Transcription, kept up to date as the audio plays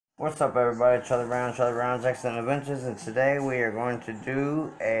What's up, everybody? Charlie Brown's Excellent Adventures, and today we are going to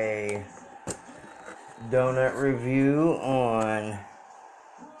do a donut review on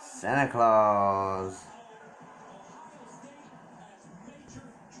Santa Claus.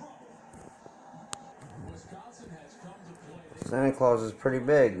 Santa Claus is pretty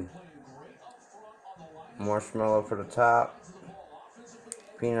big. Marshmallow for the top,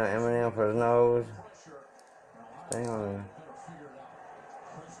 peanut M&M for his nose. Stay on there.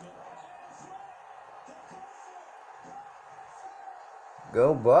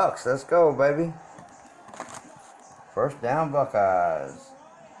 Go Bucks, let's go, baby. First down, Buckeyes.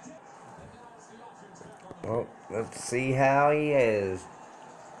 Well, let's see how he is.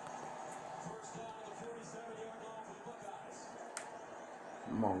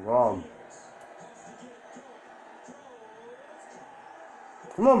 Oh my God.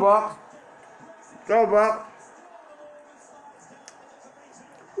 Come on, Bucks. Go, Bucks.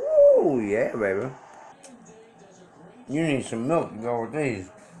 Ooh, yeah, baby. You need some milk to go with these.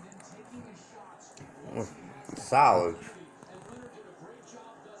 Solid.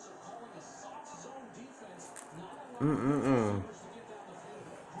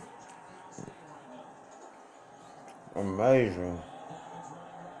 Amazing.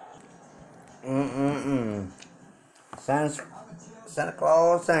 Santa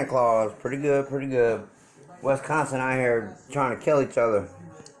Claus. Pretty good. Wisconsin out here trying to kill each other.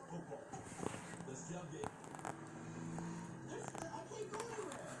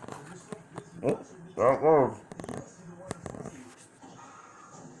 Oh, there it goes.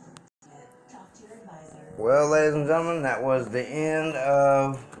 Well, ladies and gentlemen, that was the end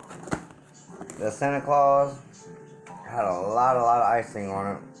of the Santa Claus. Had a lot of icing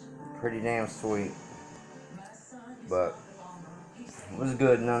on it. Pretty damn sweet. But it was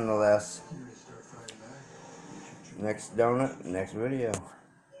good nonetheless. Next donut, next video.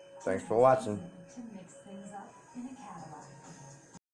 Thanks for watching.